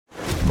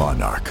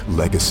Monarch,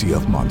 Legacy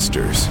of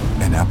Monsters,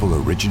 an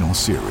Apple original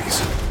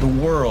series. The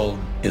world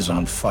is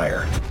on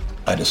fire.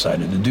 I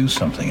decided to do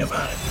something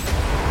about it.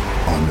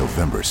 On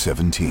November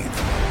 17th.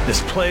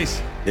 This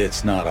place,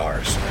 it's not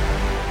ours.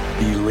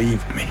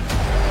 Believe me.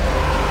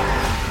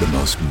 The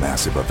most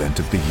massive event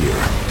of the year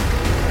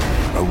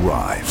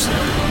arrives.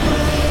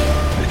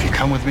 If you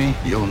come with me,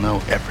 you'll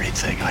know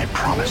everything, I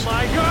promise. Oh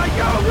my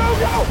God,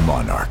 go!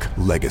 Monarch,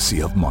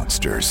 Legacy of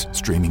Monsters.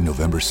 Streaming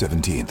November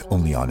 17th,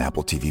 only on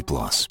Apple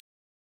TV+.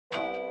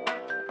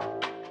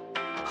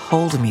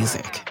 Hold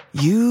music.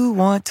 You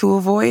want to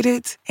avoid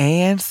it,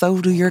 and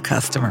so do your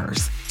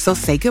customers. So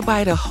say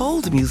goodbye to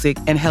hold music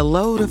and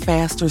hello to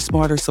faster,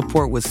 smarter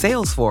support with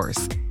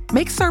Salesforce.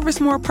 Make service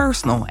more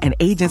personal and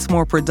agents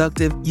more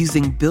productive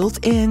using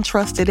built-in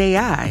trusted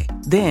AI.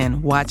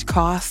 Then watch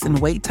costs and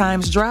wait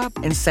times drop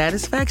and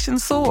satisfaction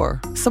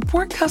soar.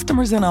 Support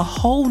customers in a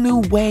whole new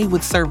way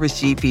with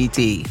Service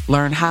GPT.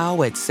 Learn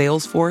how at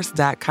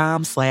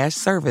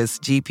salesforce.com/service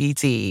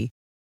GPT.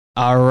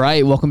 All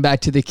right, welcome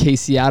back to the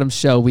Casey Adams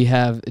Show. We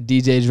have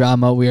DJ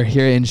Drama. We are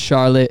here in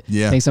Charlotte.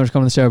 Yeah. Thanks so much for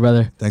coming on the show,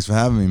 brother. Thanks for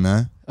having me,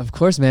 man. Of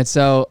course, man.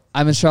 So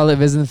I'm in Charlotte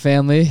visiting the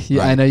family. Right.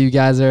 I know you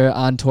guys are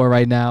on tour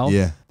right now.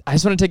 Yeah. I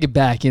just want to take it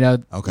back.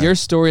 Okay. Your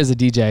story as a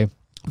DJ.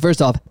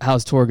 First off,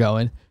 how's tour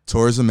going?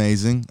 Tour is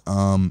amazing.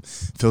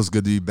 Feels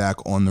good to be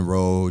back on the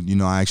road.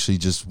 I actually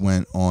just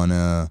went on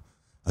a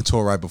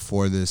tour right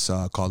before this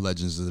called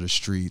Legends of the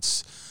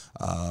Streets,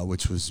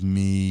 which was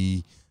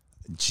me,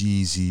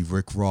 Jeezy,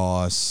 Rick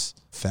Ross,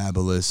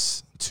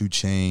 Fabulous, 2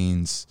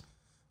 Chainz,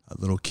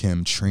 Little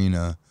Kim,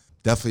 Trina.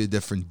 Definitely a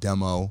different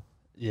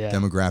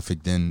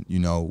demographic than,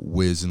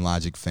 Wiz and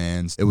Logic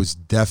fans. It was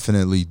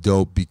definitely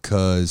dope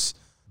because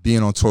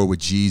being on tour with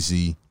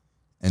Jeezy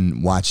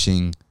and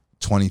watching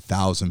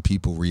 20,000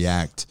 people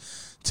react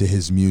to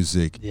his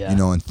music,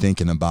 and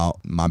thinking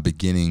about my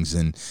beginnings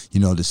and,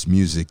 this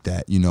music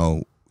that,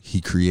 he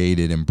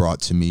created and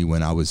brought to me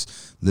when I was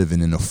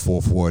living in the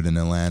 4th Ward in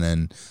Atlanta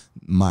and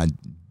my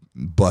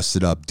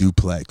busted up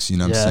duplex, you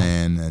know what I'm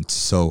saying? And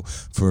so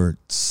for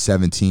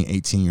 17,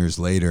 18 years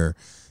later,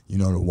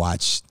 to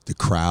watch the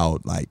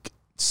crowd like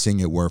sing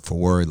it word for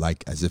word,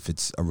 like as if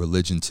it's a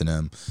religion to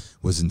them,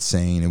 was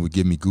insane. It would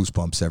give me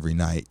goosebumps every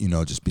night,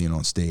 just being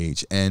on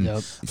stage.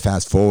 And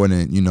fast forward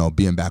and,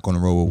 being back on the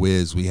road with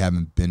Wiz, we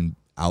haven't been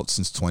out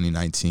since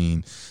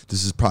 2019.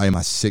 This is probably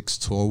my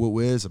 6th tour with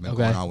Wiz. I've been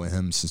going out with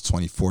him since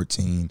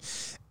 2014.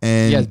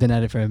 And you guys been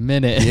at it for a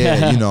minute.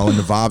 Yeah, and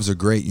the vibes are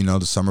great,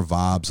 the summer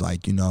vibes,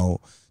 like,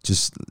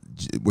 just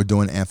we're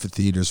doing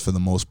amphitheaters for the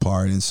most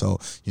part. And so,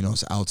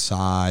 it's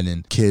outside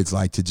and kids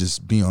like to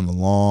just be on the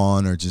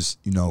lawn or just,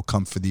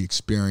 come for the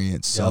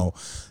experience. So,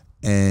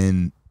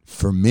 and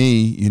for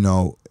me,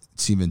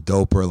 it's even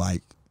doper,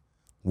 like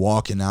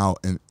walking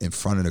out in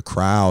front of the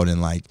crowd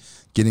and like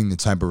getting the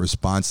type of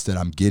response that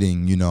I'm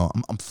getting.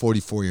 I'm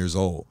 44 years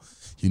old.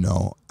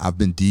 I've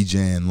been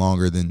DJing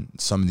longer than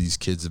some of these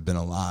kids have been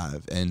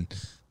alive. And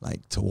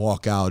like to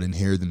walk out and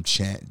hear them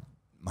chant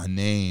my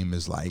name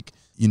is like,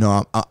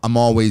 I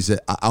always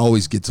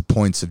get to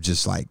points of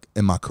just like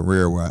in my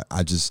career where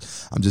I'm just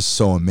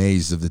so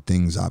amazed of the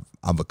things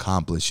I've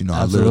accomplished.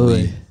 I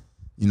literally,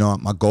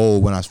 my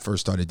goal when I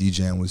first started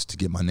DJing was to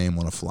get my name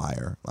on a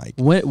flyer. Like,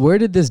 where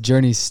did this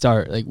journey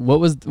start? Like, when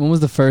was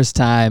the first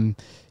time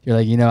you're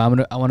like, I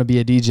want to be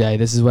a DJ.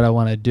 This is what I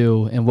want to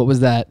do. And what was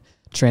that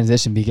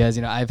transition? Because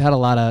I've had a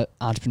lot of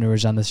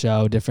entrepreneurs on the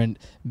show, different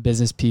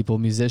business people,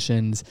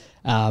 musicians,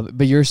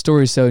 but your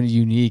story is so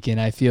unique,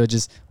 and I feel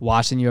just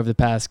watching you over the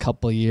past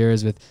couple of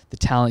years with the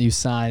talent you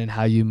sign and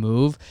how you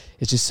move,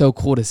 it's just so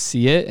cool to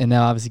see it. And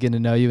now obviously getting to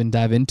know you and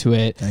dive into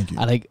it. Thank you.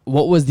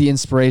 What was the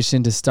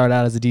inspiration to start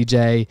out as a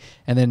DJ,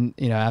 and then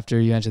after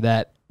you answer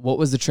that, what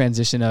was the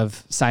transition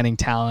of signing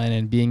talent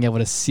and being able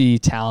to see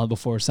talent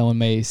before someone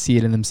may see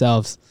it in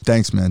themselves?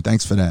 Thanks, man.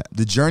 Thanks for that.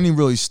 The journey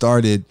really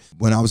started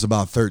when I was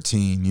about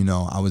 13.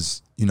 I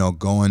was,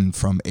 going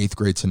from 8th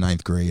grade to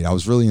 9th grade. I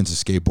was really into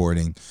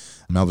skateboarding.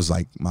 And that was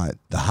like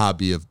the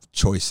hobby of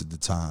choice at the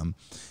time.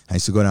 I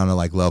used to go down to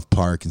like Love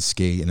Park and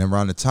skate. And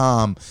around the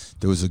time,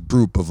 there was a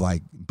group of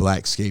like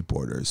black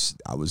skateboarders.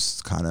 I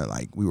was kind of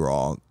like, we were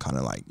all kind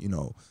of like,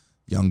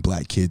 young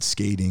black kids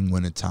skating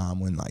when a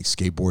time when like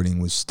skateboarding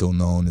was still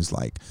known as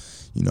like,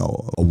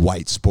 a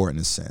white sport in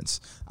a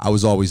sense. I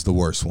was always the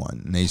worst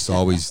one. And they used to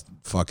always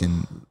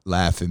fucking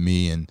laugh at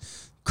me and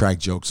crack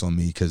jokes on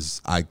me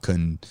because I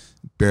couldn't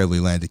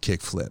barely land a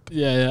kickflip.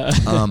 Yeah.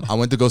 I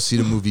went to go see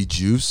the movie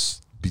Juice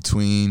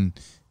between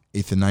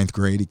 8th and 9th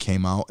grade. It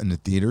came out in the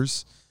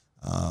theaters.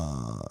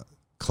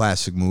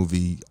 Classic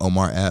movie,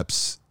 Omar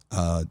Epps,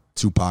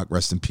 Tupac,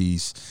 rest in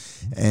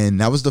peace. And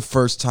that was the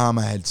first time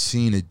I had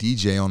seen a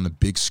DJ on the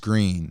big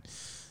screen,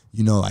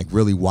 like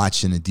really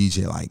watching a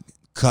DJ like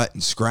cut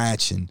and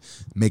scratch and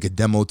make a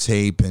demo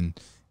tape and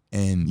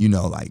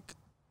like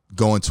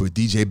go into a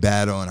DJ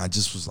battle. And I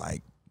just was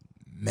like,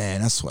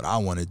 man, that's what I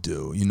want to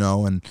do,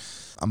 And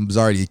I was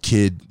already a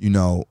kid,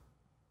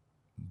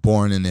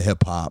 born into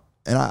hip hop,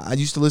 And I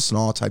used to listen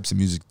to all types of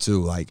music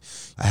too. Like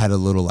I had a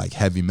little like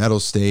heavy metal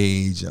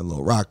stage, a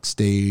little rock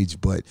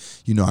stage, but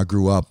you know, I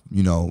grew up,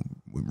 you know,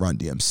 with Run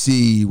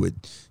DMC, with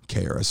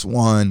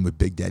KRS-One, with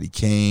Big Daddy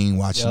Kane,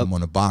 watching them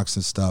on the box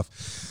and stuff.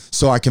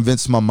 So I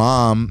convinced my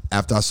mom,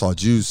 after I saw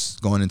Juice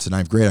going into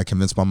 9th grade, I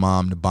convinced my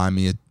mom to buy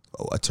me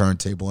a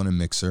turntable and a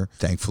mixer.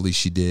 Thankfully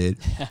she did.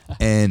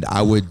 And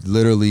I would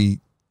literally,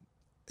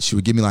 she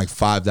would give me like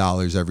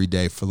 $5 every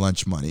day for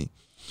lunch money.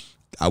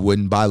 I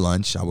wouldn't buy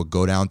lunch. I would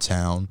go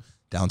downtown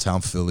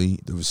Philly.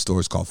 There was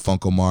stores called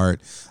Funko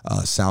Mart,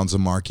 Sounds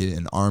of Market,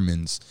 and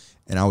Armin's.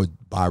 And I would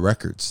buy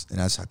records. And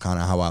that's kind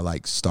of how I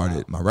like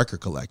started my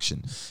record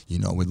collection, you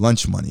know, with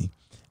lunch money.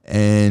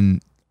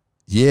 And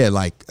yeah,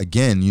 like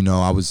again, you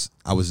know, I was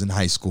in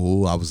high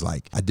school. I was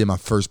like, I did my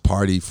first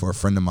party for a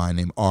friend of mine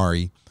named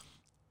Ari.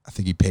 I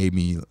think he paid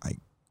me like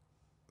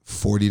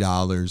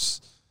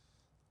 $40.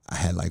 I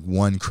had like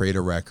one crate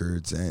of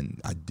records, and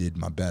I did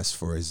my best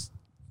for his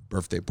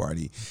birthday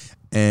party.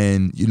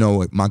 And you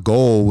know, my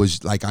goal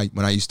was like,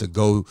 when I used to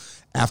go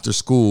after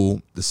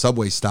school, the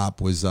subway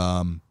stop was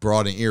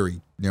Broad and Erie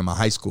near my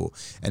high school,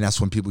 and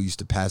that's when people used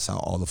to pass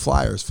out all the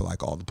flyers for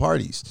like all the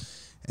parties.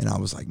 And I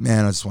was like,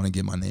 man, I just want to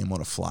get my name on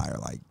a flyer.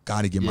 Like,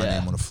 got to get my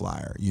name on a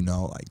flyer. You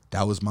know, like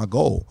that was my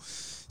goal.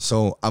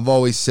 So I've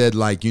always said,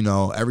 like, you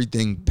know,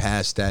 everything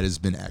past that has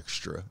been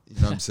extra. You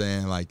know what I'm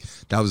saying? Like,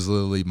 that was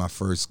literally my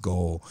first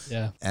goal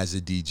as a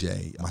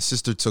DJ. My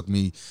sister took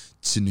me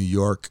to New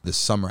York the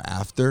summer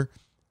after,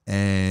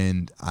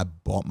 and I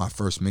bought my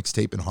first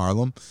mixtape in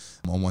Harlem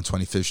on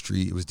 125th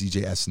Street. It was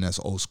DJ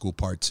SNS Old School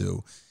Part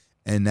 2.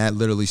 And that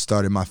literally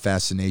started my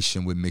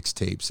fascination with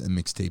mixtapes and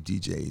mixtape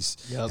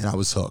DJs. And I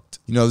was hooked.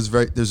 You know,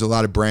 there's a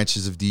lot of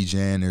branches of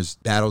DJing. There's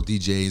battle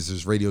DJs,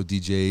 there's radio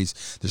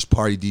DJs, there's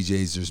party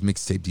DJs, there's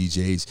mixtape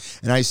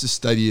DJs. And I used to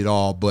study it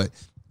all, but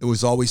it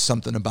was always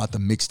something about the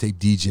mixtape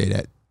DJ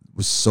that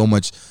was so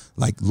much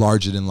like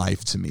larger than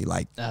life to me.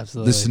 Like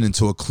listening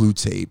to a Clue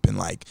tape and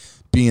like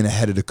being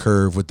ahead of the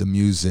curve with the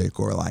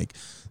music, or like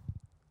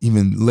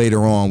even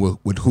later on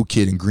with Who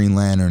Kid and Green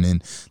Lantern,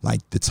 and like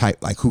the type,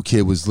 like Who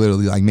Kid was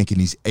literally like making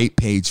these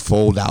 8-page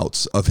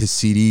fold-outs of his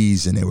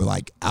CDs, and they were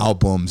like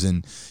albums,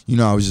 and you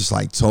know, I was just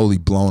like totally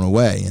blown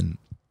away. And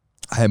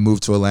I had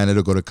moved to Atlanta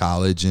to go to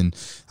college, and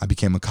I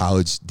became a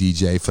college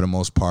DJ for the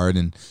most part,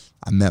 and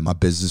I met my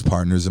business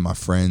partners and my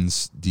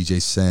friends,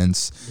 DJ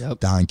Sense,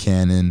 Don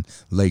Cannon,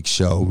 Lake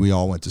Show. We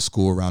all went to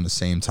school around the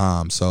same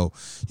time. So,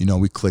 you know,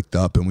 we clicked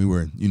up, and we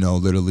were, you know,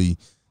 literally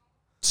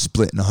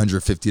splitting $150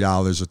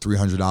 or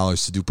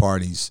 $300 to do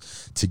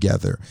parties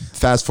together.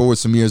 Fast forward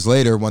some years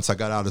later, once I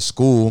got out of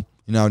school,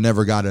 you know, I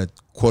never got a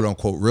quote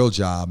unquote real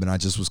job, and I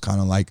just was kind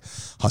of like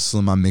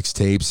hustling my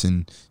mixtapes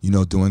and, you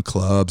know, doing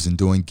clubs and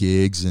doing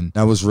gigs. And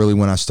that was really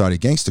when I started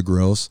Gangsta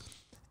Grills.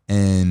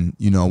 And,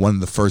 you know, one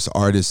of the first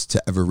artists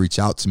to ever reach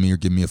out to me or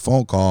give me a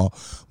phone call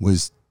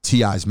was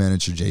T.I.'s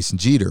manager, Jason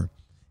Jeter.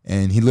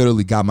 And he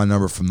literally got my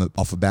number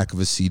off the back of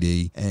a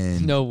CD.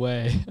 And no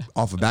way.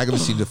 Off the back of a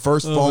CD. The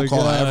first phone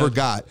call I ever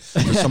got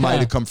for somebody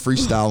to come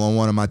freestyle on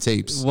one of my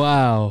tapes.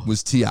 Wow.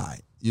 Was T.I.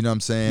 You know what I'm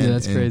saying? Yeah,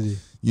 that's crazy.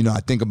 You know,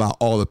 I think about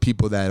all the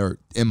people that are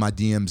in my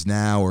DMs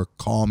now or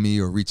call me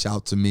or reach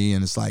out to me.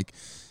 And it's like,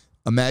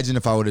 imagine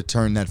if I would have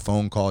turned that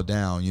phone call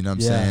down. You know what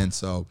I'm saying?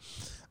 So,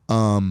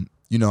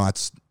 you know,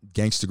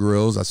 Gangsta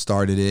Grills, I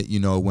started it.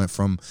 You know, it went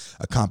from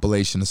a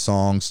compilation of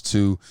songs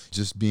to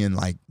just being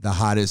like the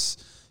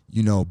hottest,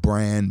 you know,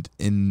 brand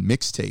in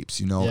mixtapes,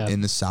 you know,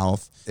 in the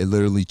South. It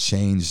literally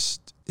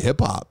changed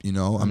hip hop, you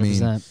know. 100%. I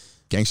mean,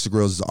 Gangsta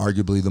Grills is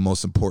arguably the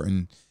most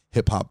important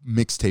hip hop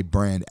mixtape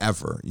brand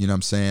ever. You know what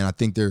I'm saying? I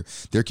think there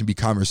can be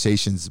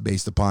conversations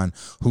based upon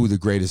who the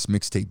greatest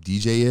mixtape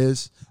DJ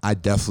is. I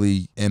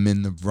definitely am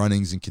in the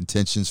runnings and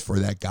contentions for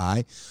that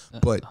guy.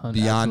 But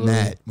beyond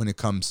that, when it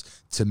comes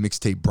to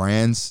mixtape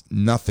brands,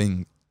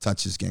 nothing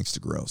touches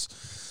Gangsta Grills.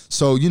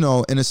 So, you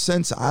know, in a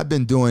sense, I've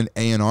been doing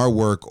A&R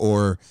work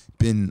or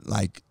been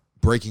like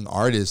breaking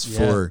artists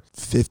for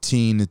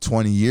 15 to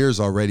 20 years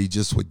already,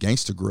 just with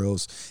Gangsta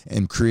Grills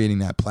and creating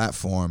that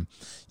platform.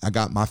 I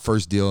got my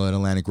first deal at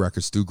Atlantic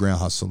Records through Grand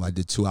Hustle. I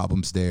did 2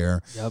 albums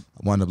there. I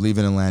wound up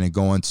leaving Atlantic,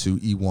 going to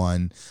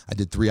E1. I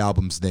did 3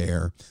 albums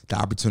there. The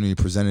opportunity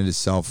presented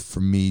itself for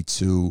me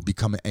to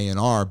become an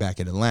A&R back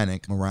at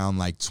Atlantic around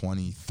like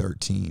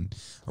 2013.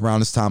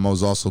 Around this time, I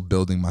was also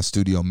building my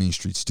studio, Mean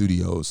Street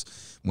Studios.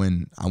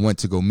 When I went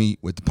to go meet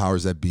with the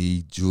powers that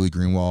be, Julie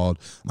Greenwald,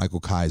 Michael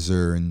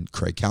Kaiser, and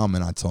Craig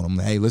Kalman, I told them,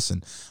 hey,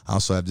 listen, I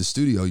also have this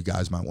studio you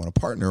guys might want to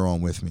partner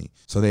on with me.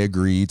 So they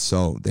agreed.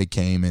 So they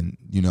came and,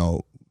 you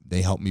know,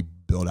 they helped me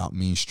build out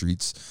Mean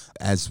Streets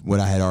as what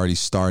I had already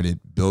started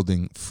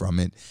building from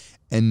it.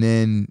 And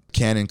then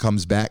Cannon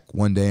comes back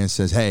one day and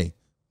says, hey,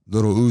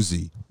 Lil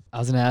Uzi. I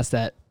was going to ask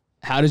that.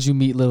 How did you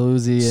meet Lil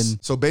Uzi?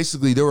 And so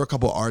basically there were a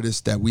couple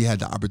artists that we had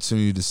the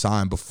opportunity to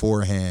sign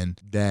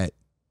beforehand that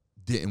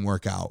didn't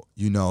work out,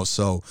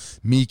 So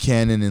me,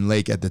 Cannon, and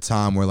Lake at the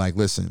time were like,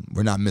 listen,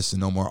 we're not missing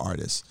no more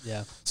artists.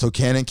 Yeah. So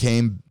Cannon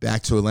came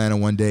back to Atlanta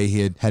one day.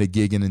 He had a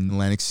gig in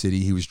Atlantic City.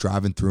 He was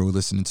driving through,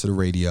 listening to the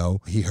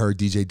radio. He heard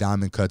DJ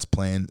Diamond Cuts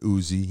playing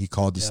Uzi. He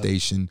called the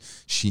station.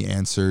 She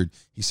answered.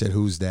 He said,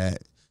 who's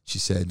that? She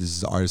said, this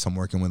is the artist I'm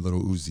working with,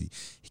 Little Uzi.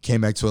 He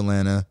came back to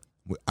Atlanta.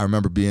 I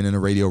remember being in a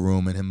radio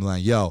room and him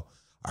like, yo,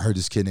 I heard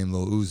this kid named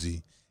Lil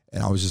Uzi.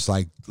 And I was just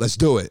like, let's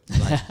do it.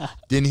 Like,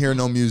 didn't hear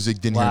no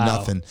music, didn't hear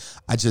nothing.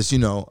 I just,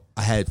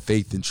 I had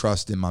faith and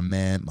trust in my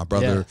man, my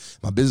brother,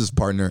 my business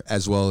partner,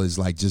 as well as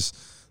like just,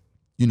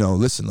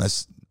 listen,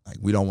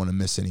 we don't want to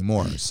miss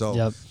anymore. So,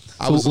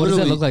 what does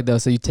that look like though?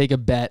 So you take a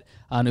bet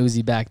on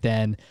Uzi back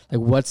then.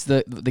 Like, what's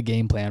the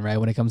game plan, right,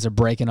 when it comes to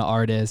breaking an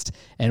artist?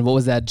 And what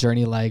was that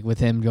journey like with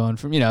him going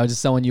from, just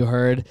someone you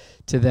heard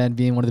to then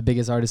being one of the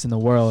biggest artists in the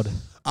world?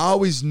 I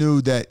always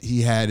knew that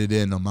he had it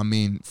in him. I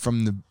mean,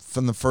 from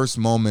the first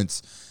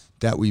moments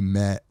that we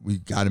met, we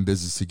got in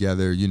business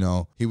together,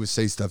 he would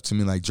say stuff to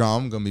me like,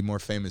 John, I'm going to be more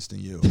famous than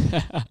you.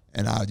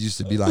 And I used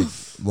to be like,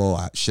 well,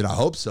 I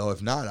hope so.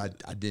 If not,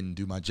 I didn't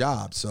do my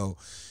job. So,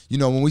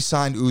 when we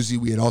signed Uzi,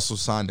 we had also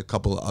signed a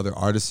couple of other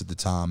artists at the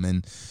time.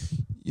 And,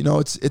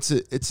 it's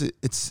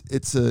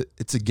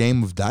a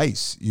game of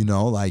dice,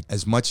 like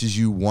as much as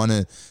you want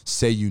to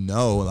say,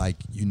 like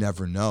you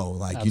never know.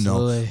 Like,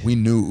 Absolutely. We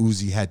knew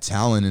Uzi had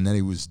talent and that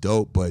he was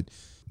dope, but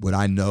would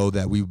I know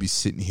that we would be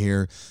sitting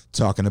here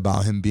talking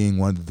about him being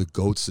one of the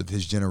GOATs of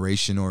his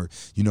generation or,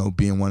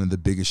 being one of the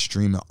biggest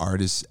streaming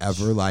artists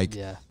ever? Like,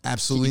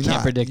 absolutely not. You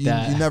can't predict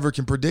that. You never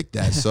can predict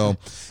that. So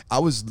I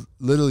was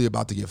literally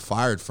about to get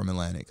fired from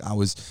Atlantic. I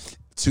was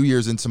 2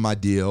 years into my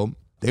deal.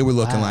 They were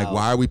looking like,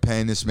 why are we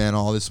paying this man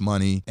all this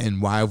money?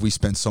 And why have we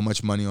spent so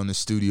much money on the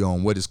studio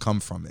and what has come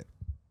from it?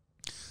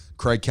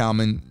 Craig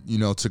Kalman,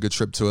 took a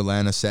trip to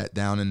Atlanta, sat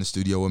down in the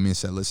studio with me and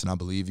said, listen, I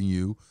believe in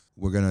you.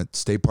 We're going to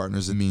stay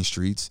partners in Mean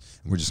Streets,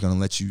 and we're just going to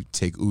let you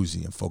take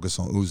Uzi and focus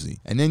on Uzi.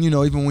 And then,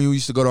 even when we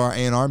used to go to our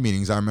A&R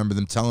meetings, I remember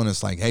them telling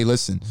us, like, hey,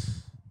 listen,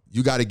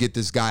 you got to get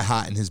this guy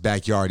hot in his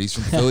backyard. He's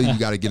from Philly. You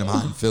got to get him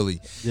hot in Philly.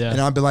 Yeah. And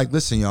I'd be like,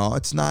 listen, y'all,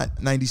 it's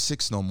not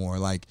 96 no more.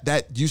 Like,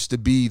 that used to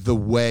be the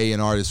way an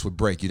artist would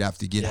break. You'd have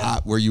to get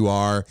hot where you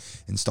are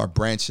and start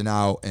branching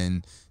out.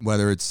 And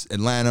whether it's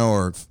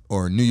Atlanta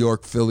or New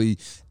York, Philly,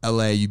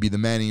 LA, you be the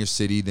man in your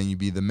city, then you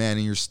be the man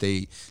in your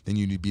state, then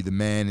you be the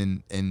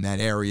man in that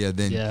area,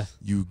 then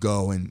you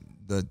go and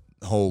the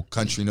whole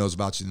country knows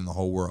about you than the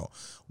whole world.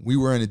 We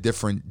were in a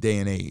different day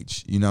and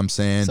age. You know what I'm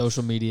saying?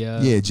 Social media.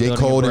 Yeah, J.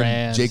 Cole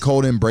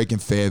didn't break in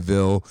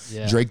Fayetteville.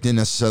 Yeah. Drake didn't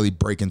necessarily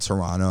break in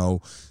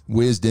Toronto.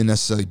 Wiz didn't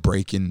necessarily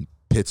break in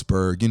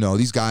Pittsburgh.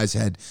 These guys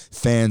had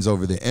fans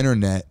over the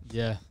internet.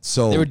 Yeah.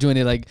 So they were doing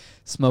it like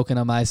smoking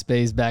on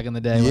MySpace back in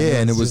the day.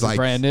 Yeah, and it was like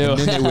brand new.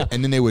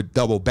 and then they would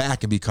double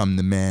back and become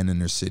the man in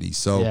their city.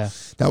 So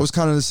that was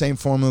kind of the same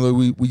formula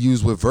we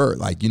used with Vert.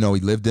 Like, he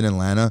lived in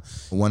Atlanta.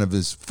 One of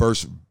his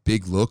first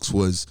big looks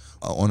was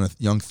on a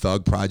Young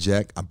Thug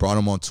project. I brought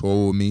him on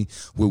tour with me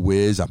with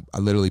Wiz. I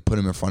literally put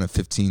him in front of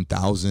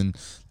 15,000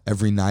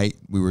 every night.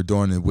 We were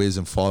doing the Wiz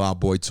and Fall Out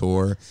Boy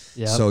tour.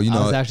 Yeah. So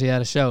I was actually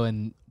at a show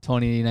in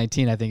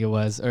 2019, I think it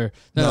was, or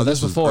no,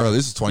 this was before. Early.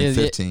 This is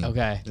 2015.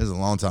 Okay, this is a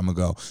long time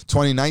ago.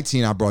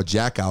 2019, I brought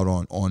Jack out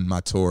on my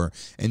tour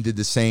and did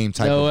the same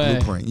type of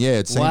blueprint. Yeah,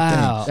 it's same thing.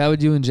 How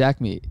would you and Jack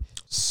meet?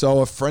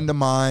 So a friend of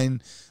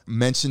mine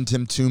mentioned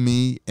him to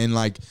me in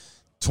like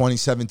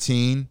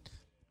 2017.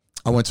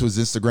 I went to his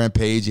Instagram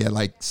page. He had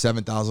like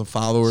 7,000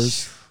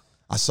 followers.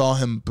 I saw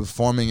him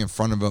performing in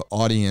front of an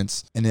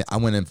audience, and then I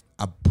went and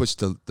I pushed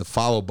the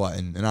follow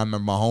button. And I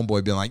remember my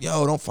homeboy being like,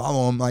 "Yo, don't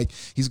follow him. Like,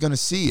 he's gonna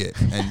see it."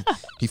 And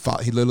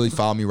he literally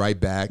followed me right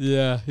back.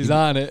 Yeah, he's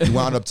on it. He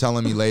wound up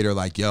telling me later,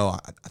 like, "Yo,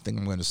 I think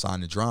I'm gonna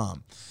sign the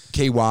drum."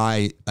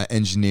 KY, an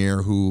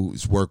engineer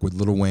who's worked with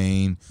Lil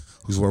Wayne,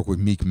 who's worked with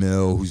Meek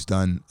Mill, who's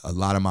done a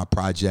lot of my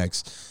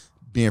projects.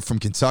 Being from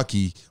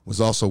Kentucky, was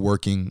also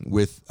working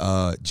with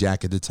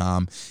Jack at the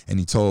time, and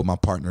he told my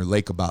partner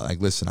Lake about,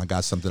 like, listen, I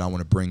got something I want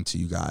to bring to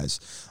you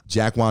guys.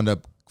 Jack wound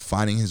up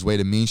finding his way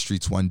to Mean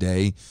Streets one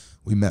day.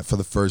 We met for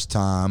the first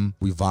time.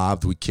 We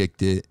vibed. We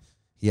kicked it.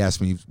 He asked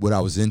me what I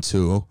was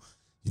into.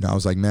 I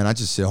was like, man, I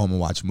just sit home and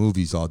watch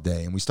movies all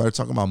day. And we started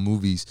talking about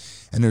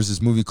movies, and there's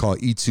this movie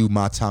called Y Tu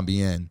Ma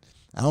Tambien.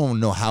 I don't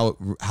know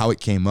how it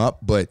came up,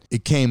 but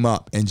it came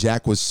up, and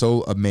Jack was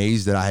so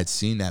amazed that I had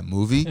seen that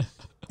movie.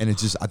 And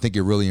I think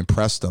it really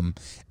impressed him.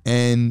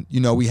 And,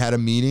 we had a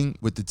meeting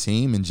with the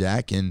team and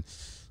Jack, and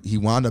he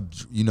wound up,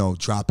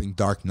 dropping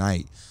Dark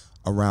Knight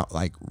around,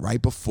 like,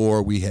 right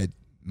before we had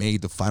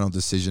made the final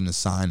decision to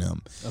sign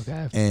him.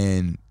 Okay.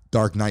 And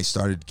Dark Knight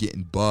started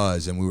getting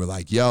buzz, and we were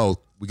like, yo,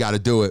 we got to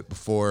do it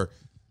before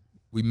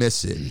we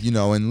miss it,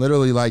 and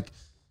literally, like,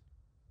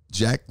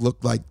 Jack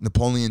looked like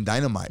Napoleon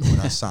Dynamite when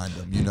I signed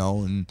him,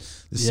 and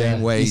the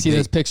same way. You see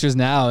those pictures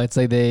now, it's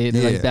like they're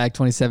like back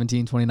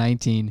 2017,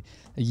 2019.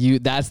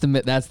 That's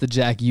the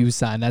Jack you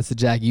signed. That's the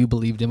Jack you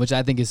believed in, which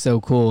I think is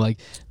so cool. Like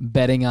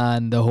betting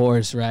on the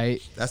horse,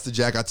 right? That's the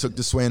Jack I took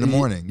to Sway in the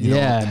morning,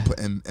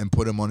 and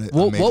put him on it.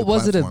 What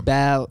was it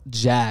about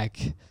Jack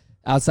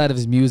outside of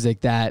his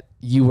music that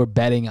you were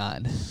betting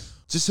on?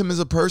 Just him as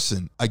a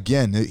person.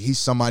 Again, he's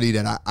somebody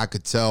that I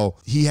could tell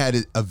he had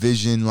a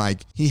vision,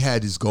 like he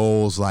had his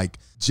goals, like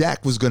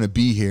Jack was going to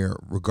be here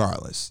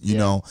regardless. You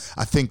know,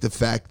 I think the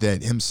fact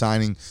that him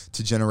signing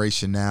to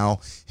Generation Now,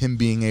 him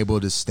being able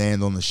to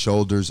stand on the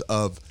shoulders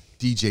of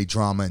DJ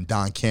Drama and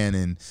Don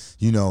Cannon,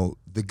 you know,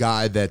 the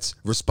guy that's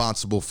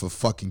responsible for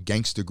fucking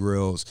Gangsta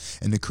Grills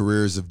and the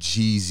careers of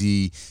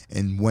Jeezy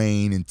and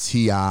Wayne and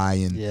T.I.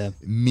 and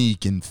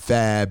Meek and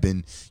Fab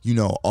and, you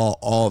know,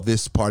 all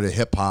this part of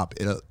hip hop,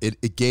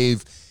 it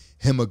gave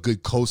him a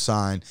good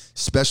cosign,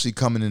 especially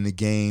coming in the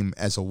game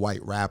as a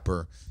white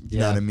rapper. You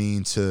know what I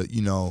mean? To,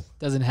 you know,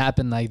 doesn't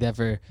happen like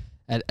that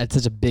at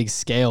such a big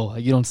scale.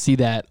 Like, you don't see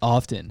that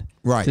often.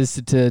 Right.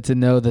 To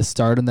know the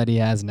stardom that he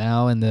has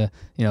now in the,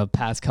 you know,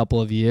 past couple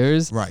of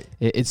years. Right.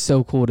 It's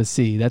so cool to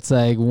see. That's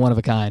like one of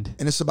a kind.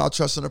 And it's about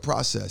trusting the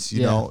process.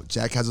 You know,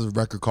 Jack has a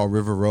record called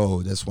River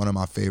Road. That's one of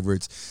my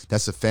favorites.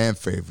 That's a fan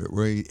favorite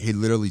where he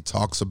literally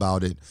talks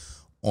about it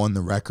on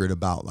the record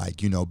about,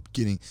 like, you know,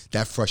 getting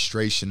that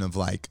frustration of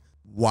like,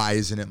 why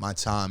isn't it my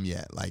time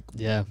yet? Like,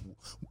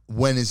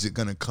 when is it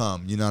going to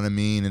come? You know what I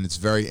mean? And it's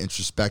very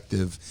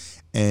introspective.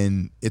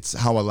 And it's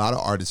how a lot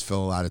of artists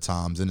feel a lot of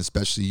times. And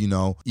especially, you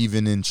know,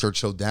 even in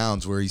Churchill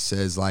Downs where he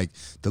says, like,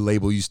 the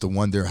label used to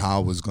wonder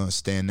how I was going to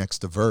stand next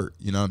to Vert.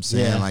 You know what I'm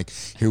saying? Like,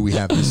 here we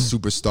have this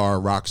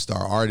superstar, rock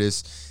star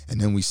artist, and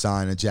then we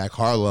sign a Jack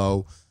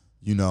Harlow,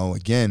 you know,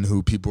 again,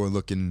 who people are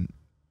looking,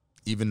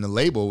 even the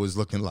label was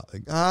looking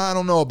like, I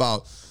don't know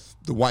about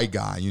the white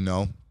guy, you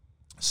know?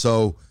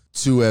 So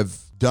to have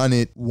done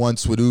it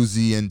once with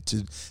Uzi and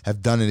to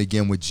have done it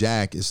again with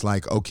Jack, it's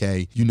like,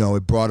 okay, you know,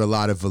 it brought a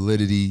lot of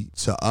validity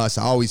to us.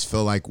 I always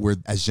feel like we're,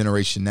 as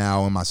Generation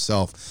Now and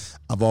myself,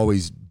 I've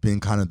always been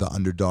kind of the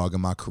underdog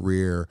in my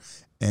career,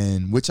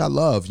 and which I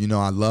love. You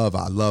know, I love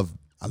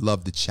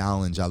the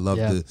challenge. I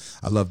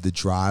love the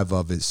drive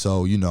of it.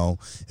 So, you know,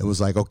 it was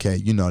like, okay,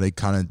 you know, they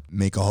kind of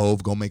make a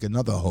hove, go make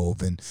another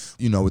hove. And,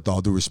 you know, with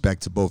all due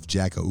respect to both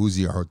Jack and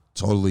Uzi are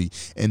totally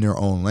in their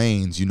own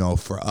lanes. You know,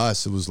 for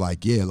us, it was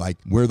like, like,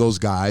 we're those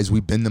guys.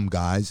 We've been them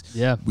guys.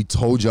 Yeah. We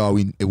told y'all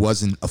it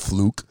wasn't a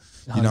fluke.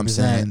 You 100%. Know what I'm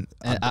saying?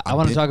 And I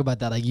want to talk about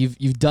that. Like,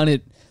 you've done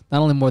it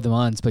not only more than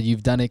once, but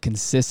you've done it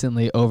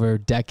consistently over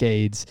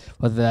decades,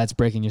 whether that's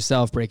breaking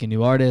yourself, breaking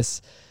new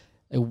artists.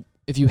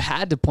 If you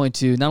had to point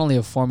to not only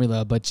a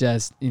formula, but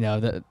just, you know,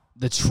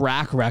 the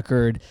track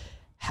record,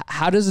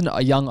 how does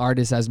a young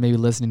artist that's maybe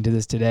listening to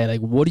this today,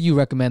 like, what do you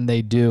recommend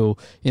they do?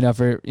 You know,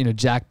 for, you know,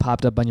 Jack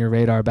popped up on your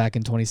radar back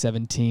in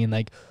 2017.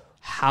 Like,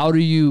 how do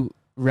you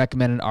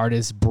recommend an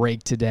artist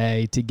break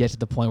today to get to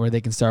the point where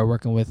they can start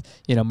working with,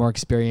 you know, more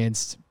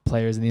experienced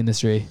players in the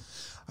industry?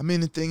 I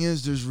mean, the thing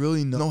is, there's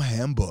really no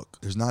handbook.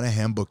 There's not a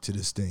handbook to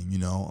this thing, you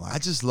know? I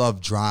just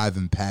love drive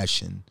and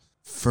passion.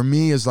 For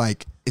me, it's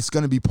like, it's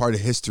going to be part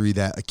of history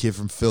that a kid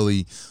from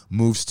Philly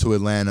moves to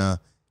Atlanta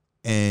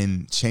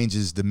and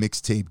changes the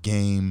mixtape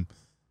game,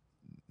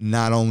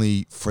 not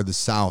only for the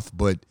South,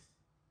 but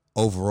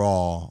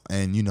overall,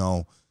 and, you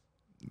know,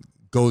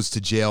 goes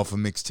to jail for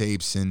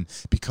mixtapes and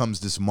becomes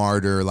this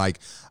martyr. Like,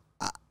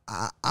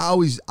 I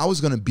was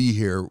going to be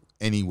here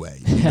anyway,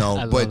 you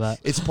know, but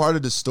it's part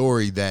of the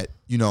story that,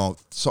 you know,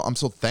 so I'm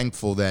so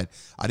thankful that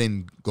I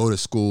didn't go to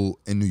school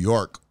in New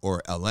York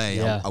or LA.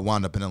 I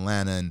wound up in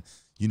Atlanta and,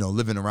 you know,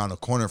 living around the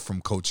corner from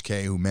Coach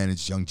K, who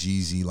managed Young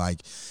Jeezy.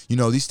 Like, you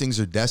know, these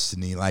things are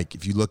destiny. Like,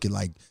 if you look at,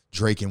 like,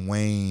 Drake and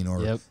Wayne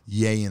or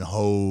Ye and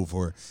Hove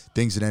or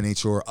things of that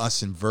nature, or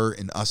us and Vert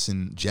and us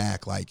and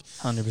Jack, like,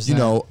 100%. You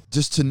know,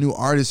 just to new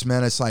artists,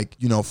 man, it's like,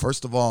 you know,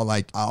 first of all,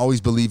 like, I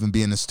always believe in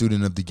being a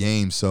student of the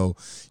game. So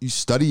you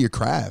study your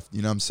craft,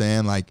 you know what I'm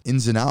saying? Like,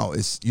 ins and out.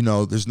 It's, you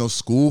know, there's no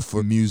school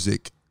for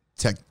music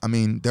tech. I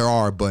mean, there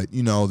are, but,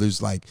 you know, there's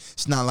like,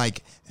 it's not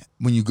like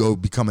when you go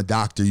become a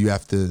doctor, you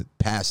have to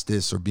pass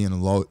this, or being a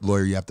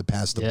lawyer, you have to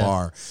pass the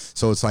bar.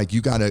 So it's like,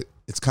 you gotta,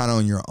 it's kind of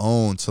on your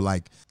own to,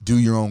 like, do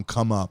your own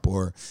come up,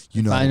 or,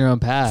 you know, find your own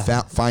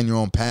path. Find your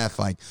own path.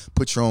 Like,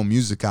 put your own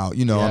music out.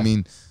 You know, I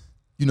mean,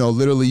 you know,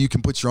 literally, you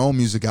can put your own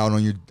music out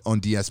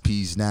on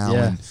DSPs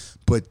now,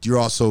 but you're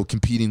also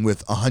competing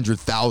with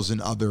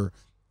 100,000 other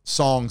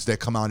songs that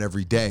come out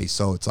every day.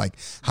 So it's like,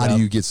 how do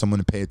you get someone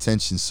to pay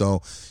attention?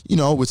 So, you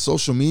know, with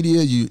social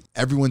media,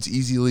 everyone's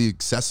easily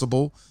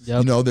accessible.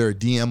 You know, they're a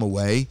DM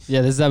away.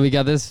 Yeah, this is how we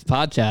got this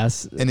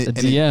podcast. And a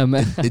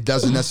DM. It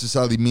doesn't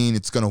necessarily mean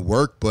it's going to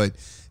work, but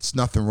it's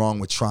nothing wrong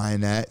with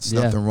trying that. It's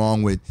nothing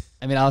wrong with.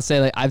 I mean, I'll say,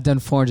 like, I've done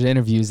 400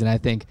 interviews, and I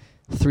think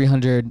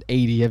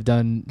 380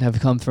 have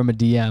come from a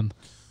DM.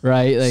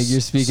 Right, like, you're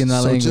speaking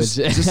that language.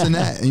 Just in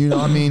that, you know,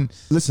 I mean,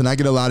 listen, I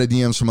get a lot of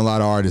DMs from a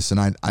lot of artists, and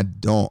I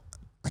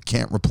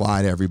can't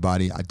reply to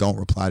everybody. I don't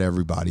reply to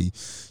everybody,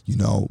 you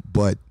know,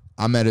 but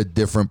I'm at a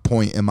different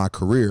point in my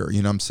career,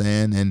 you know what I'm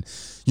saying? And,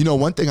 you know,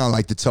 one thing I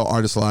like to tell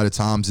artists a lot of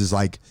times is,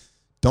 like,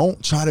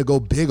 don't try to go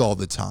big all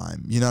the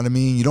time. You know what I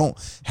mean? You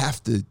don't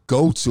have to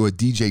go to a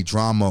DJ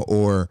Drama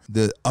or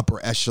the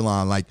upper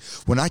echelon. Like,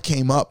 when I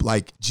came up,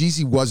 like,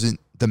 Jeezy wasn't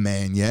the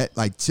man yet.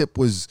 Like, Tip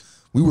was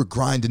we were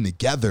grinding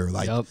together.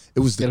 Like it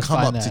was the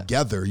come up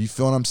together. You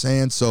feel what I'm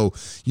saying? So,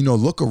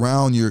 look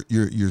around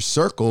your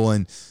circle,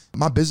 and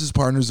my business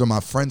partners are my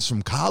friends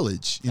from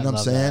college. You know what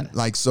I'm saying? That.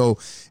 Like, so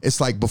it's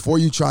like before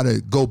you try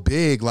to go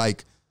big,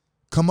 like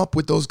come up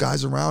with those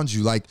guys around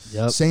you. Like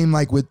same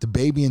like with the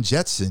Baby and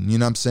Jetson. You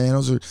know what I'm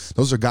saying?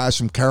 Those are guys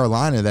from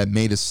Carolina that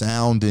made a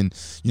sound and,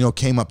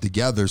 came up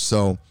together.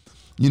 So,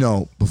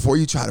 before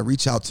you try to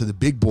reach out to the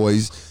big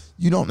boys,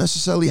 you don't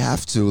necessarily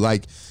have to.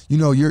 Like,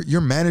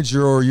 your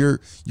manager or your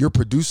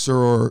producer,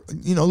 or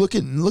look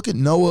at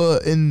Noah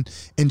and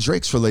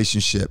Drake's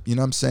relationship. You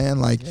know what I'm saying?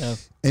 Like,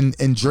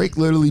 and Drake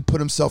literally put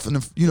himself in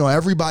the.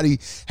 Everybody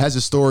has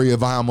a story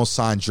of I almost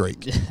signed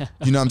Drake.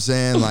 You know what I'm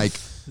saying? Like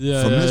from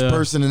this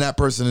person and that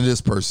person to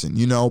this person.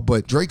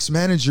 But Drake's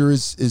manager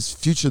is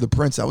Future the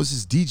Prince. That was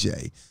his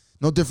DJ.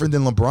 No different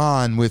than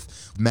LeBron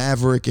with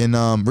Maverick and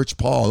Rich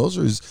Paul. Those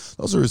are his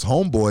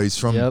homeboys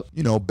from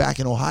back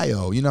in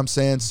Ohio. You know what I'm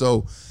saying?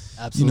 So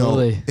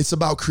absolutely, it's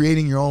about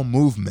creating your own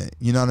movement.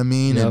 You know what I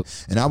mean?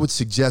 And I would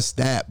suggest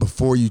that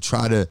before you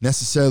try to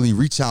necessarily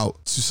reach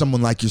out to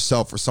someone like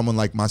yourself or someone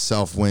like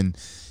myself when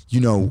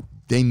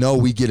they know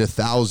we get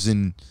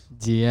 1,000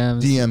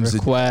 DMs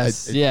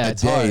requests a day.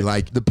 Hard.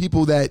 Like the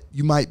people that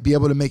you might be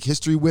able to make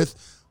history with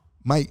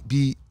might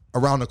be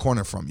around the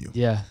corner from you.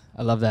 Yeah,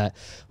 I love that.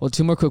 Well,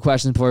 2 more quick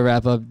questions before we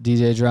wrap up,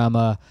 DJ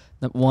Drama.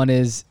 One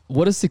is,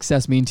 what does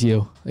success mean to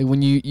you? Like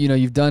when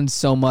you've done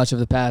so much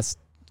over the past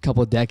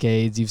couple of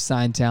decades, you've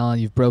signed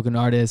talent, you've broken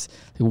artists.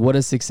 Like, what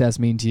does success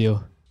mean to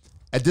you?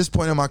 At this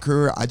point in my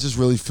career, I just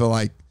really feel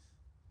like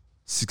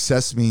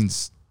success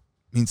means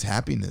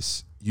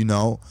happiness.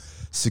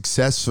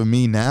 Success for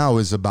me now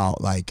is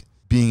about like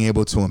being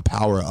able to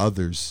empower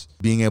others,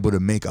 being able to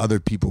make other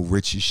people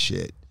rich as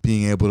shit,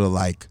 being able to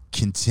like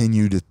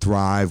continue to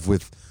thrive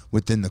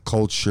within the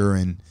culture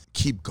and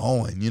keep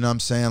going. You know what I'm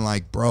saying?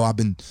 Like, bro, I've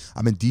been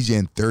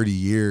DJing 30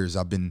 years.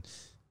 I've been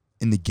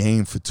in the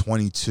game for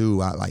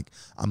 22.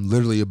 I'm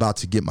literally about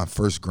to get my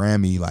first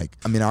Grammy. Like,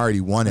 I mean, I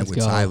already won it with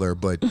Tyler,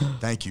 but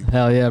thank you.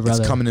 Hell yeah,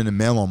 brother. It's coming in the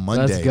mail on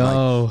Monday. Let's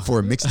go. Like, for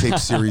a mixtape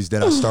series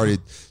that I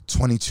started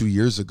 22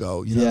 years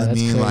ago. You know what I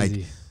mean? Crazy.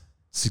 Like,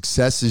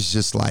 success is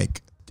just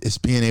like, it's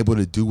being able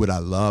to do what I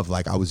love.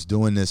 Like, I was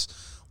doing this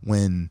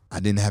when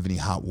I didn't have any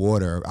hot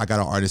water. I got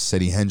an artist,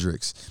 Seti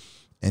Hendrix,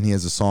 and he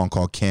has a song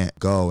called Can't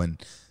Go.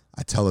 And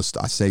I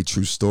say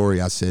true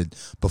story. I said,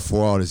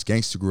 before all this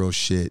Gangsta Grill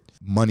shit,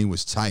 money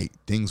was tight.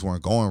 Things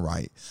weren't going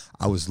right.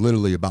 I was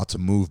literally about to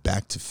move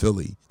back to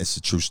Philly. It's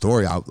a true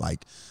story. I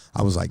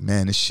was like,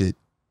 man, this shit,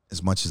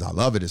 as much as I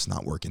love it, it's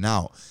not working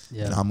out.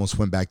 Yeah. And I almost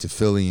went back to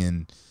Philly,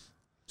 and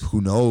who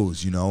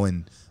knows,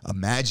 and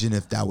imagine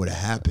if that would have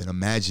happened.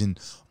 Imagine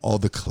all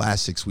the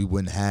classics we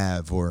wouldn't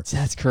have. Or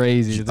that's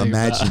crazy to think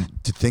about.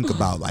 To think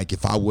about, like,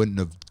 if I would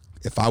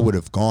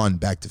have gone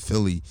back to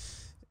Philly,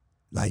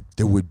 like,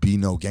 there would be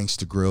no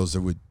Gangsta Grills,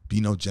 there would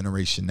be no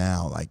Generation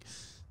Now, like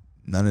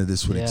none of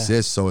this would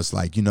exist. So it's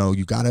like, you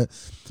gotta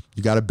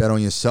bet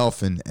on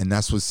yourself, and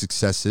that's what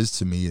success is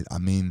to me. I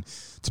mean,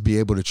 to be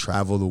able to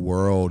travel the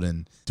world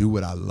and do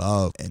what I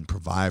love and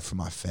provide for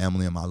my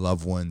family and my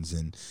loved ones,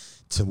 and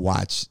to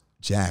watch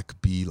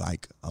Jack be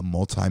like a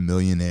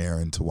multimillionaire,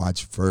 and to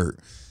watch Vert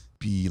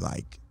be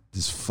like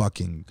this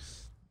fucking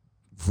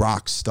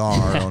rock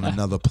star on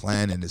another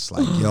planet. It's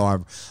like, I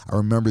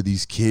remember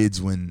these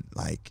kids when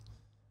like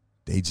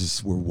they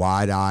just were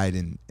wide-eyed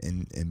and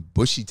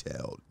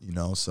bushy-tailed,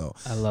 so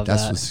I love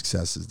that's that. what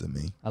success is to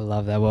me. I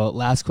love that. Well,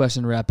 last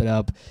question to wrap it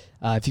up.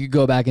 If you could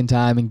go back in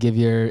time and give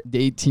your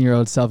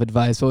 18-year-old self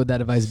advice, what would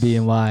that advice be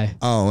and why?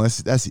 Oh,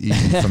 that's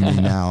easy for me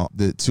now.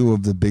 The 2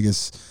 of the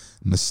biggest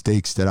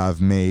mistakes that I've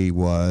made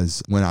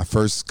was when I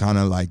first kind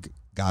of like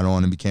got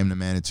on and became the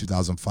man in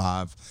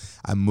 2005.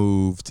 I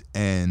moved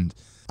and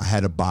I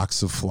had a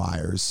box of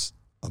flyers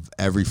of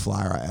every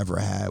flyer I ever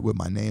had with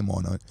my name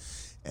on it.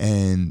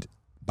 And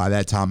by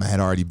that time I had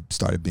already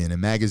started being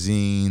in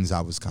magazines. I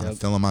was kind of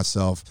feeling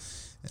myself,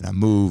 and I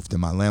moved,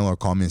 and my landlord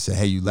called me and said,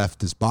 hey, you left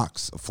this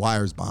box of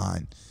flyers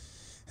behind.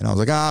 And I was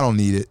like, I don't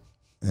need it.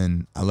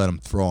 And I let him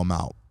throw them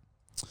out.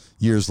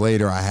 Years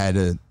later, I had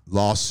a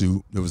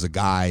lawsuit. There was a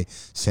guy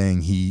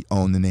saying he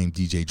owned the name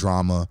DJ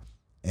Drama,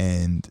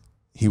 and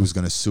he was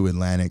going to sue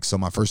Atlantic. So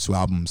my first 2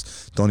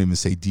 albums don't even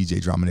say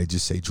DJ Drama, they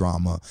just say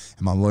Drama.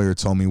 And my lawyer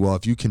told me, well,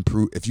 if you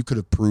could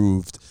have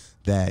proved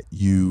that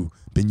you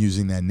been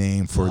using that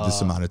name for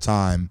this amount of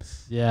time,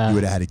 you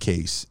would have had a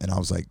case. And I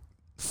was like,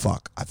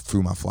 fuck, I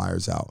threw my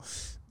flyers out.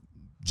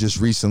 Just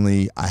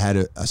recently, I had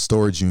a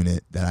storage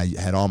unit that I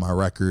had all my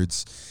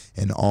records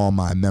and all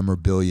my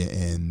memorabilia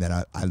in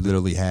that I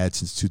literally had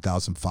since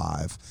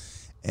 2005.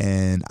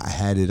 And I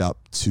had it up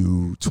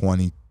to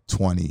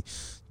 2020.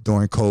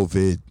 During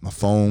COVID, my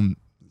phone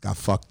got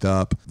fucked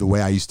up. The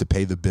way I used to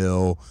pay the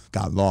bill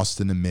got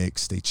lost in the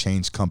mix. They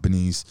changed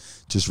companies.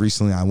 Just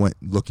recently, I went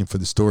looking for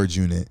the storage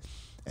unit,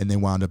 and they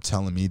wound up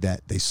telling me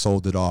that they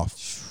sold it off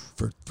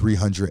for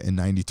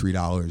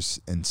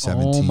 $393.17.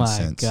 Oh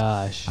my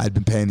gosh. I'd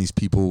been paying these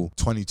people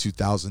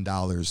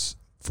 $22,000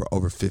 for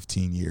over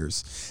 15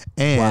 years.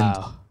 And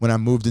Wow. when I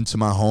moved into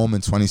my home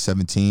in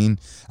 2017,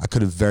 I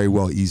could have very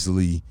well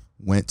easily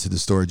went to the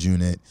storage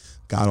unit,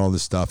 got all the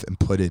stuff, and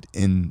put it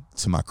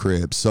into my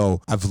crib.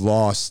 So I've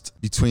lost,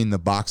 between the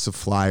box of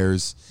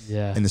flyers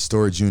and the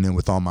storage unit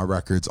with all my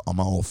records, all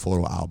my old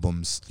photo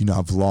albums, you know,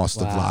 I've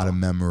lost a lot of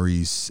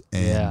memories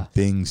and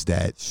things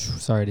that,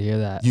 sorry to hear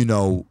that, you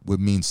know, would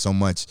mean so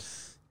much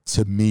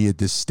to me at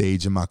this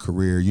stage in my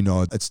career. You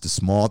know, it's the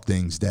small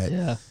things that,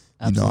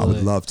 you know, I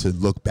would love to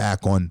look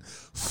back on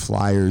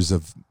flyers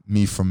of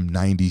me from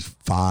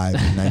 95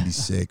 and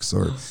 96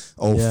 or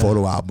old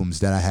photo albums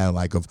that I had,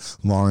 like of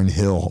Lauryn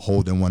Hill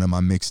holding one of my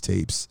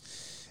mixtapes,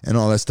 and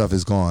all that stuff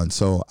is gone.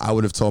 So I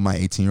would have told my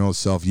 18-year-old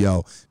self,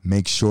 yo,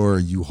 make sure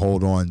you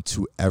hold on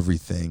to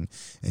everything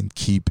and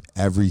keep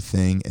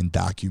everything and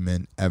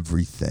document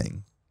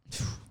everything.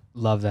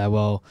 Love that.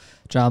 Well,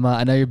 Drama,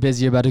 I know you're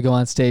busy. You're about to go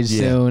on stage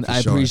soon. I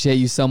appreciate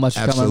you so much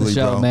for coming on the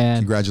show, bro. man.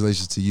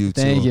 Congratulations to you, too.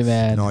 Thank you,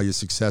 man. And all your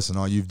success and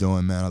all you've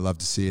doing, man. I love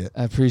to see it.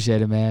 I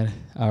appreciate it, man.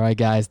 All right,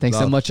 guys. Thanks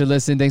so much for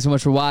listening. Thanks so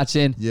much for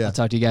watching. Yeah. I'll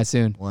talk to you guys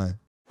soon.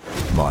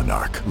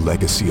 Monarch,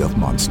 Legacy of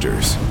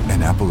Monsters,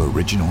 an Apple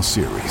original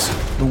series.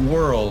 The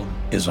world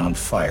is on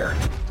fire.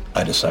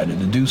 I decided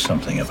to do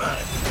something about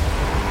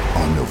it.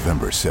 On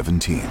November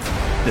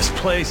 17th. This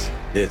place,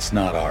 it's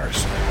not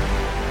ours.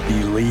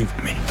 Believe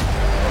me.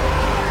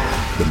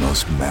 The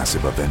most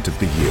massive event of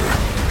the year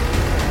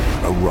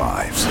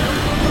arrives.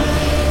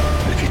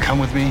 If you come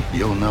with me,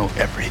 you'll know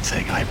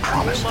everything, I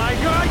promise. Oh my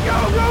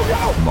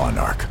God, go!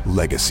 Monarch,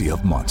 Legacy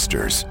of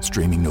Monsters.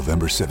 Streaming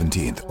November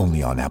 17th,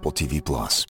 only on Apple TV+.